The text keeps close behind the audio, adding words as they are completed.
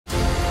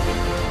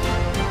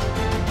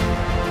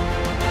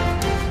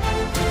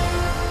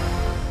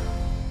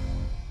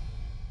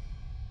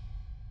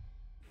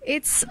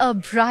It's a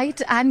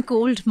bright and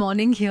cold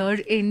morning here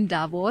in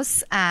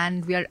Davos,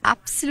 and we are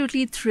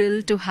absolutely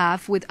thrilled to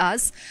have with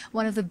us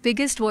one of the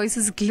biggest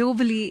voices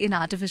globally in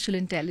artificial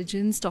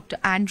intelligence, Dr.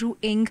 Andrew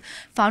Ng,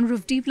 founder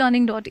of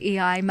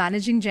deeplearning.ai,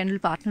 managing general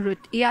partner at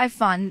AI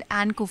Fund,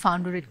 and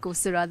co-founder at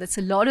Coursera. That's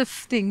a lot of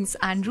things,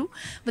 Andrew.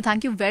 But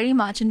thank you very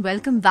much, and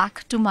welcome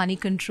back to Money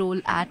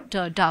Control at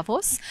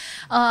Davos.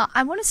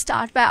 I want to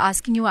start by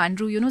asking you,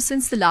 Andrew,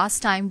 since the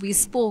last time we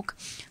spoke,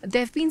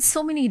 there have been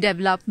so many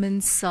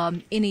developments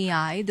in AI.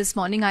 This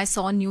morning I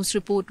saw a news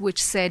report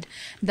which said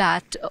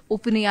that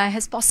OpenAI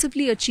has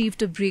possibly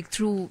achieved a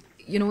breakthrough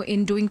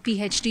in doing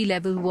PhD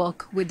level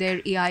work with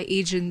their AI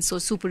agents or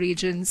super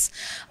agents.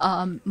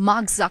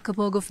 Mark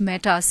Zuckerberg of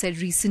Meta said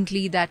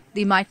recently that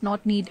they might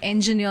not need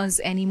engineers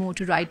anymore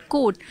to write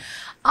code.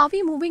 Are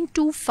we moving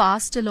too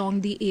fast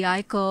along the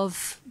AI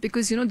curve?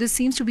 Because, this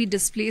seems to be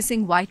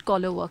displacing white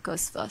collar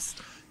workers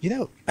first.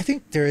 I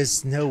think there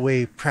is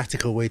no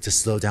practical way to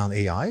slow down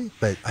AI,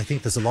 but I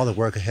think there's a lot of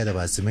work ahead of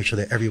us to make sure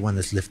that everyone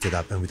is lifted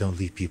up and we don't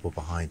leave people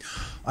behind.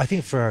 I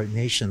think for a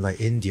nation like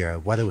India,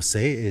 what I would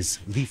say is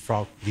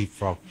leapfrog,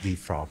 leapfrog,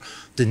 leapfrog.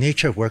 The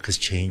nature of work is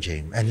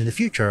changing. And in the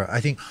future, I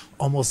think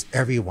almost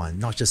everyone,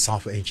 not just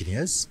software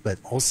engineers, but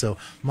also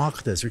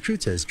marketers,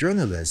 recruiters,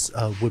 journalists,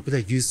 will be able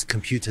to use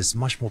computers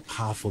much more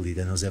powerfully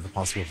than was ever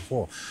possible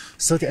before.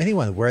 So to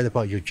anyone worried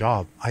about your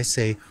job, I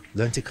say,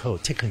 learn to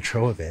code, take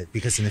control of it,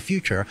 because in the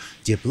future,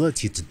 the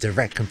ability to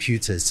direct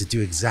computers to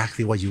do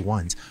exactly what you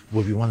want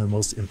will be one of the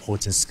most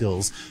important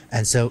skills.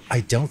 And so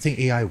I don't think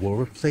AI will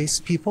replace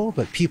people,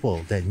 but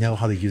people that know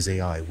how to use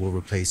AI will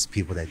replace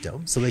people that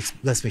don't. So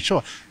let's make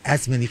sure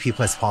as many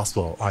people as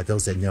possible are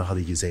those that know how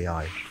to use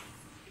AI.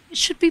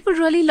 Should people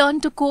really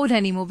learn to code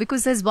anymore?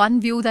 Because there's one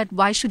view that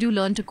why should you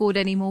learn to code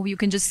anymore? You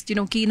can just,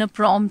 key in a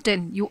prompt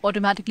and you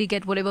automatically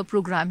get whatever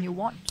program you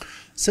want.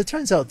 So it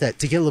turns out that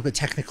to get a little bit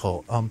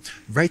technical,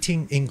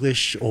 writing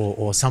English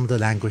or some of the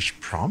language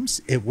prompts,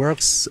 it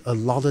works a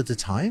lot of the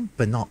time,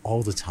 but not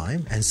all the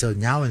time. And so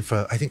now and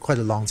for, I think, quite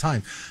a long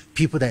time,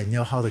 people that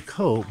know how to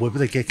code will be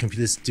able to get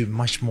computers to do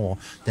much more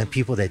than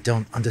people that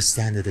don't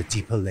understand at a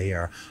deeper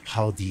layer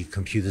how the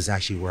computers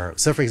actually work.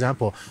 So for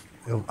example,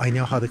 I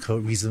know how to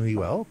code reasonably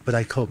well, but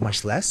I code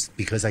much less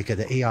because I get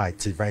the AI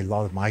to write a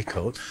lot of my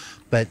code.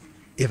 But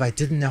if I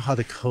didn't know how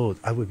to code,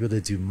 I would be able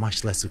to do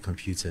much less with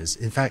computers.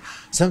 In fact,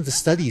 some of the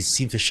studies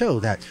seem to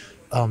show that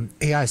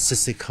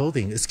AI-assisted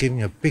coding is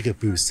giving a bigger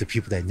boost to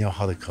people that know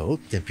how to code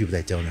than people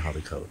that don't know how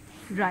to code.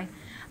 Right.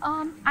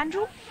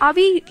 Andrew, are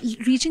we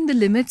reaching the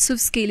limits of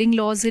scaling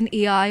laws in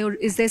AI, or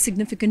is there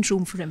significant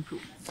room for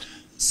improvement?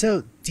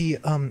 So the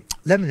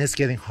lemon is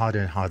getting harder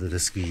and harder to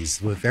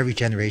squeeze. With every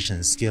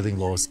generation, scaling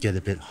laws get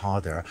a bit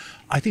harder.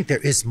 I think there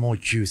is more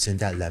juice in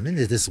that lemon.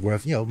 It is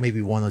worth,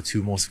 maybe one or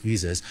two more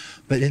squeezes.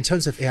 But in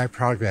terms of AI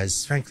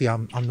progress, frankly,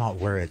 I'm not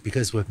worried,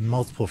 because with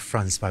multiple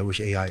fronts by which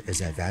AI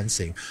is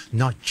advancing,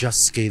 not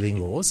just scaling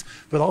laws,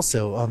 but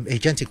also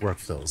agentic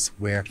workflows,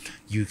 where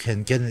you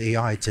can get an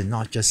AI to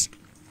not just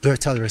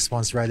tell the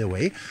response right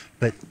away,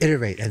 but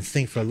iterate and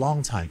think for a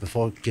long time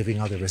before giving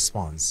out a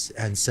response.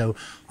 And so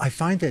I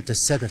find that the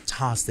set of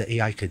tasks that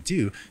AI could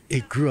do,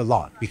 it grew a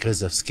lot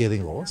because of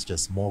scaling laws,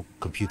 just more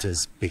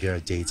computers, bigger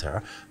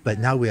data. But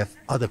now we have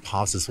other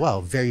paths as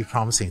well, very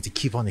promising to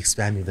keep on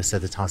expanding the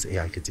set of tasks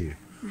AI could do.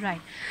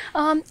 Right.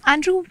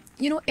 Andrew,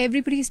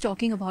 everybody's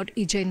talking about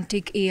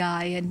agentic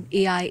AI and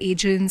AI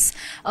agents.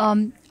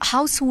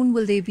 How soon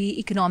will they be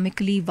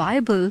economically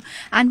viable?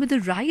 And with the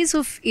rise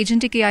of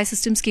agentic AI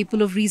systems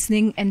capable of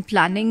reasoning and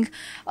planning,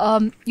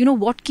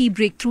 what key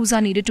breakthroughs are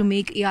needed to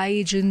make AI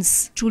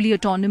agents truly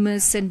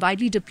autonomous and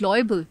widely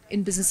deployable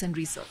in business and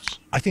research?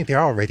 I think they're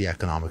already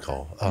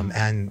economical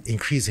and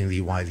increasingly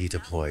widely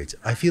deployed.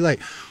 I feel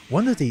like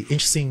one of the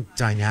interesting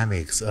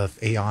dynamics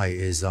of AI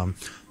is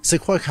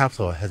Sequoia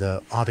Capital had an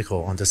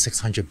article on the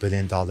 $600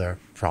 billion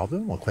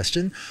problem or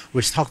question,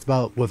 which talked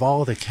about with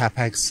all the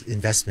CapEx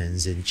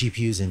investments in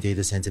GPUs and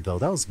data center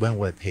build-outs, when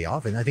will it pay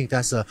off? And I think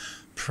that's a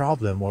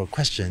problem or a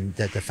question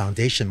that the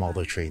foundation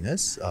model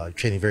trainers,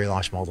 training very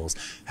large models,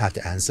 have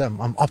to answer.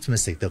 I'm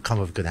optimistic they'll come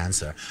with a good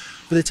answer.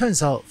 But it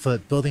turns out for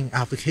building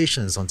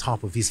applications on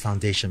top of these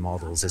foundation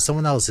models, if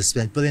someone else has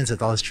spent billions of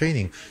dollars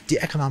training, the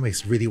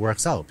economics really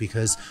works out,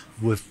 because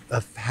with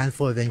a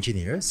handful of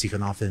engineers, you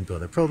can often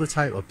build a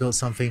prototype or build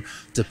something,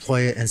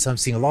 deploy it. And so I'm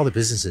seeing a lot of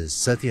businesses,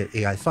 certainly at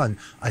AI Fund,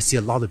 I see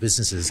a lot of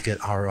businesses get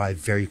ROI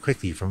very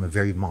quickly from a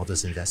very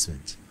modest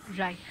investment.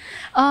 Right.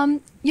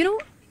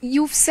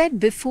 You've said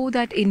before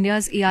that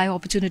India's AI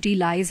opportunity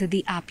lies at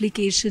the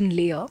application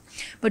layer,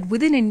 but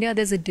within India,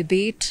 there's a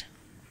debate.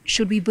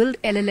 Should we build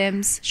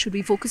LLMs? Should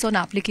we focus on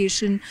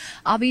application?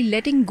 Are we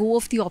letting go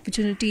of the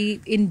opportunity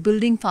in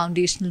building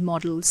foundational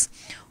models?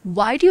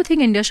 Why do you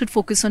think India should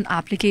focus on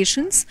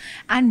applications?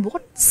 And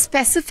what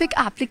specific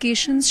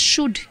applications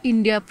should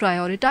India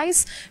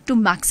prioritize to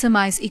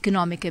maximize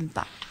economic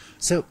impact?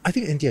 So I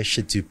think India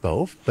should do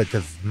both, but the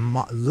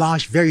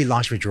very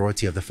large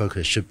majority of the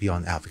focus should be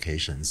on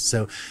applications.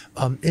 So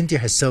India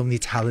has so many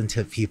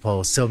talented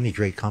people, so many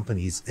great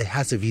companies. It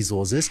has the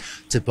resources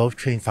to both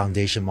train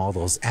foundation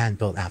models and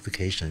build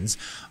applications.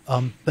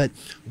 But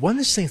one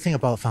interesting thing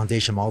about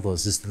foundation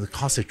models is that the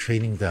cost of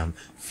training them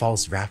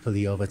falls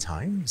rapidly over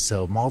time.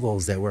 So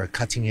models that were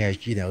cutting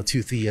edge,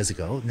 2-3 years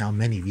ago, now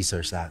many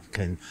research labs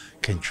can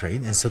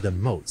train, and so the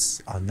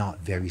moats are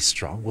not very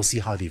strong. We'll see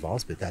how it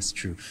evolves, but that's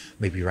true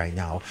maybe right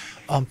now.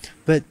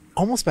 But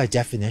almost by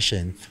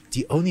definition,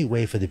 the only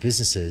way for the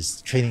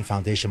businesses training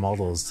foundation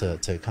models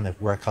to kind of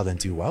work out and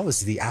do well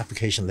is the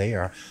application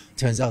layer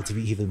turns out to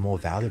be even more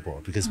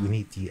valuable, because we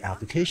need the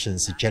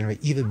applications to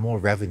generate even more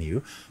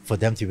revenue for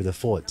them to be able to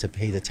afford to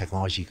pay the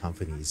technology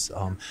companies.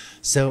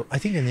 So I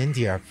think in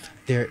India,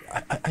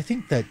 I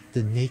think that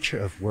the nature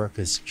of work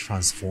is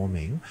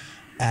transforming.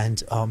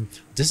 And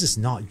this is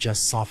not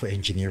just software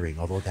engineering,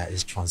 although that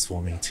is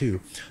transforming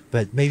too.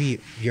 But maybe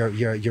your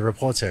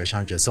reporter,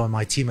 Chandra. So on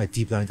my team at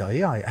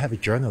deeplearning.ai, I have a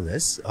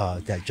journalist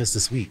that just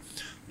this week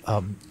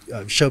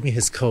showed me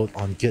his code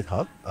on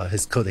GitHub,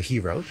 his code that he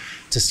wrote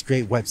to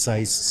scrape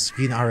websites,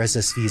 screen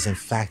RSS feeds, and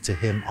fact to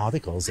him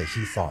articles that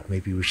he thought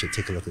maybe we should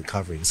take a look at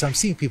covering. So I'm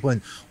seeing people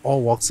in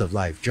all walks of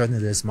life,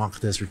 journalists,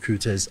 marketers,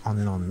 recruiters, on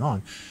and on and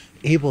on,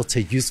 able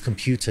to use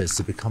computers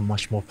to become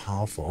much more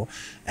powerful.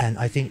 And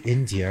I think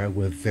India,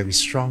 with very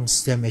strong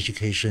STEM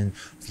education,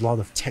 a lot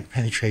of tech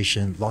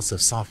penetration, lots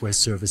of software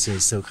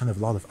services, so kind of a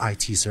lot of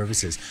IT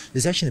services,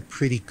 is actually in a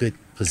pretty good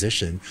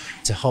position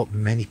to help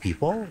many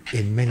people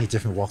in many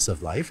different walks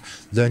of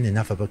life learn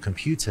enough about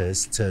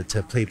computers to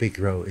play a big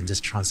role in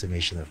this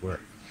transformation of work.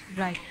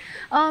 Right.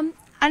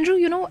 Andrew,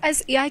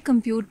 as AI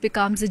compute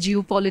becomes a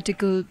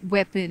geopolitical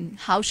weapon,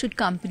 how should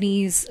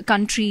countries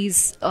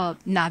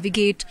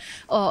navigate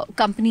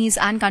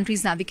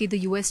the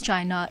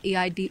US-China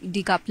AI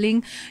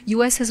decoupling?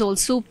 US has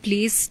also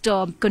placed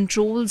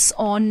controls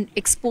on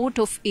export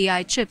of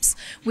AI chips,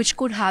 which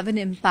could have an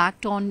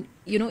impact on,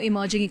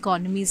 emerging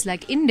economies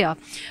like India.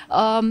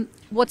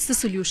 What's the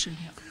solution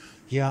here?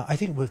 Yeah, I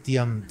think with the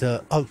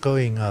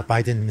outgoing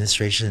Biden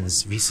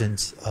administration's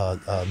recent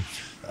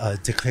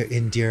declare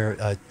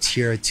India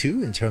tier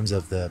 2 in terms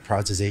of the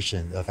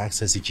prioritization of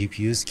access to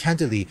GPUs.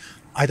 Candidly,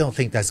 I don't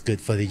think that's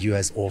good for the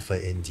US or for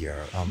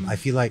India. I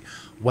feel like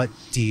what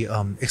the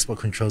export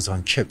controls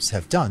on chips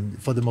have done,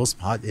 for the most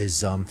part,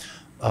 is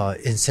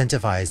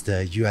incentivize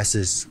the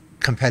US's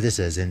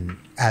competitors and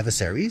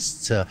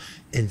adversaries to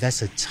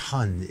invest a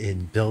ton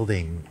in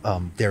building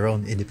their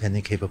own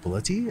independent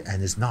capability,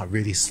 and it's not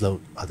really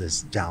slowed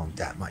others down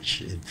that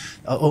much,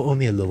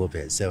 only a little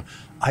bit. So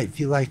I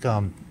feel like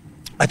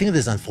I think it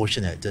is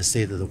unfortunate, the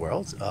state of the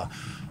world.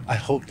 I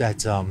hope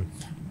that,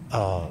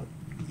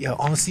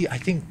 honestly, I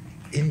think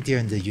India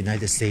and the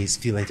United States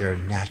feel like they're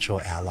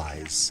natural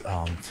allies.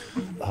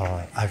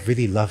 I've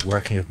really loved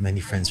working with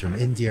many friends from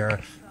India.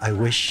 I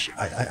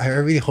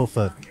really hope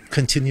for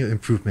continued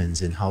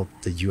improvements in how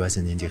the US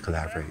and India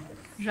collaborate.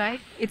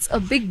 Right. It's a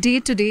big day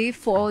today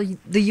for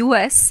the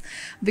US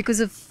because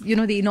of,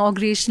 the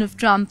inauguration of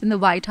Trump in the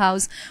White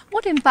House.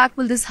 What impact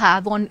will this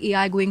have on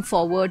AI going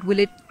forward? Will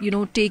it,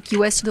 take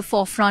US to the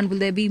forefront? Will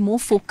there be more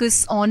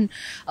focus on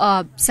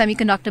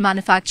semiconductor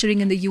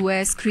manufacturing in the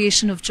US,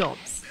 creation of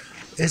jobs?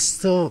 It's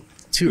still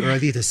too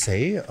early to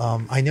say.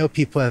 I know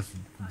people have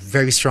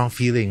very strong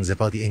feelings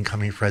about the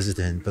incoming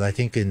president, but I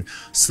think in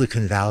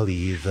Silicon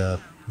Valley, the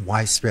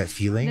widespread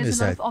feeling is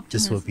that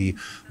this will be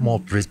more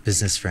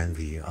business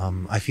friendly.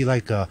 I feel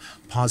like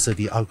parts of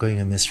the outgoing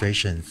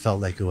administration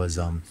felt like it was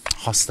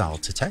hostile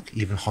to tech,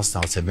 even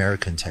hostile to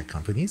American tech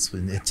companies,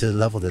 to a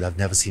level that I've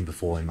never seen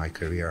before in my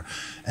career.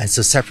 And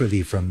so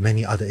separately from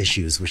many other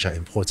issues, which are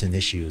important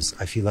issues,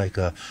 I feel like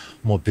a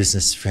more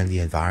business friendly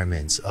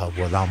environment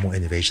will allow more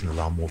innovation,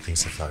 allow more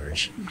things to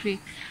flourish. Great.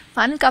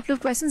 Final couple of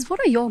questions. What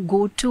are your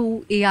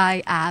go-to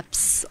AI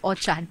apps or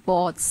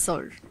chatbots,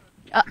 or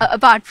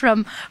apart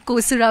from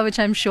Coursera, which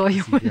I'm sure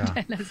you will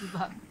tell us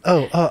about?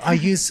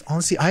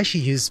 I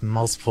actually use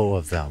multiple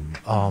of them.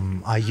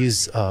 I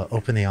use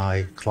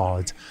OpenAI,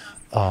 Claude.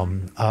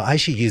 I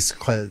actually use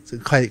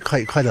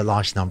quite a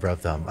large number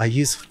of them. I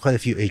use quite a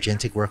few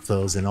agentic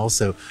workflows and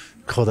also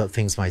code up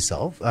things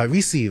myself.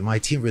 Recently, my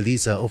team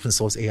released an open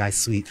source AI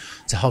suite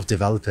to help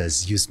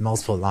developers use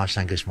multiple large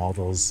language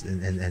models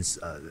and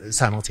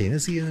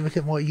simultaneously and make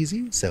it more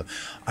easy. So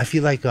I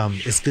feel like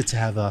it's good to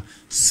have a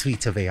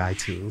suite of AI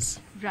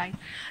tools. Right.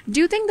 Do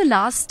you think the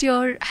last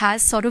year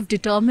has sort of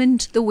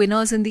determined the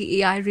winners in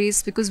the AI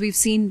race? Because we've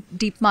seen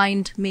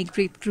DeepMind make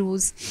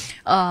breakthroughs,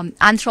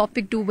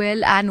 Anthropic do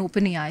well, and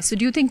OpenAI. So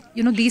do you think,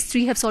 these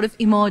three have sort of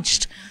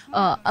emerged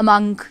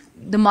among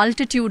the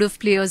multitude of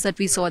players that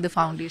we saw at the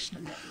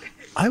foundational level?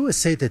 I would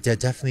say that they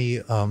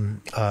definitely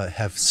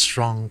have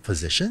strong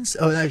positions.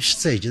 Oh, I should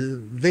say, the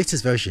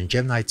latest version,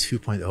 Gemini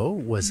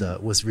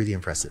 2.0, was really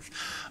impressive.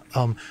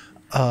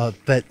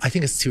 But I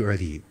think it's too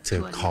early to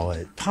Too early. call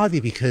it, partly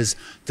because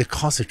the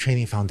cost of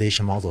training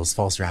foundation models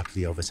falls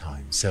rapidly over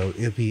time. So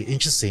it'll be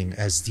interesting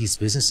as these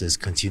businesses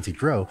continue to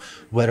grow,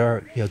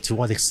 whether, to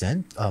what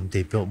extent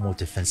they build more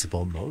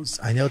defensible modes.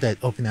 I know that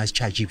OpenAI's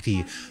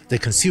ChatGPT, the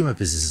consumer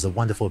business, is a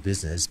wonderful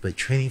business, but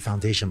training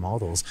foundation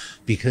models,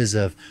 because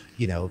of,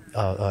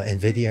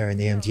 NVIDIA and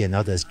AMD and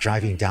others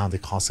driving down the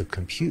cost of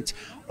compute,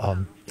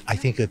 I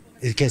think it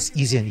gets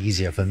easier and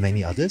easier for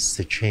many others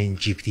to train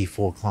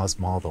GPT-4 class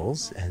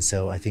models. And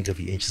so I think it'll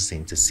be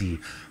interesting to see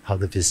how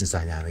the business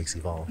dynamics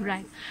evolve.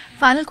 Right.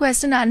 Final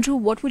question, Andrew.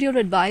 What would your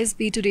advice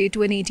be today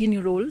to an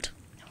 18-year-old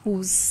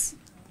who's,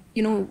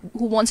 who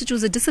wants to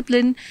choose a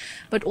discipline,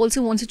 but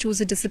also wants to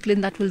choose a discipline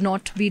that will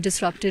not be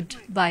disrupted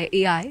by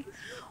AI?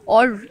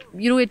 Or,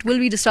 it will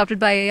be disrupted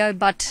by AI,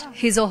 but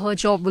his or her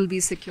job will be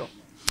secure?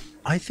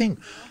 I think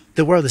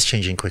the world is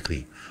changing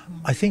quickly.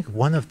 I think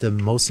one of the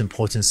most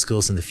important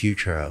skills in the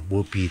future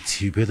will be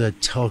to be able to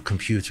tell a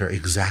computer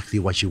exactly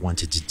what you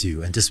want it to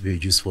do. And this will be a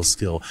useful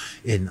skill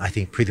in, I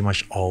think, pretty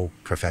much all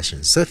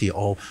professions, certainly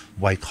all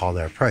white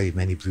collar, probably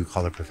many blue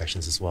collar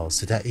professions as well.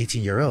 So that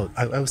 18-year-old,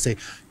 I would say,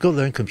 go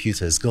learn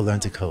computers, go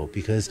learn to code,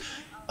 because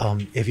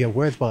if you're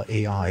worried about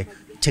AI,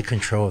 take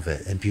control of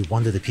it and be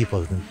one of the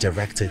people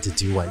directed to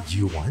do what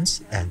you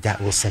want. And that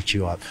will set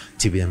you up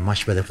to be in a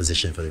much better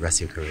position for the rest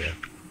of your career.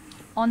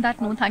 On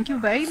that note, thank you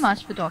very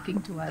much for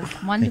talking to us.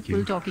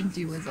 Wonderful talking to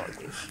you as always.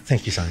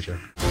 Thank you, Sandra.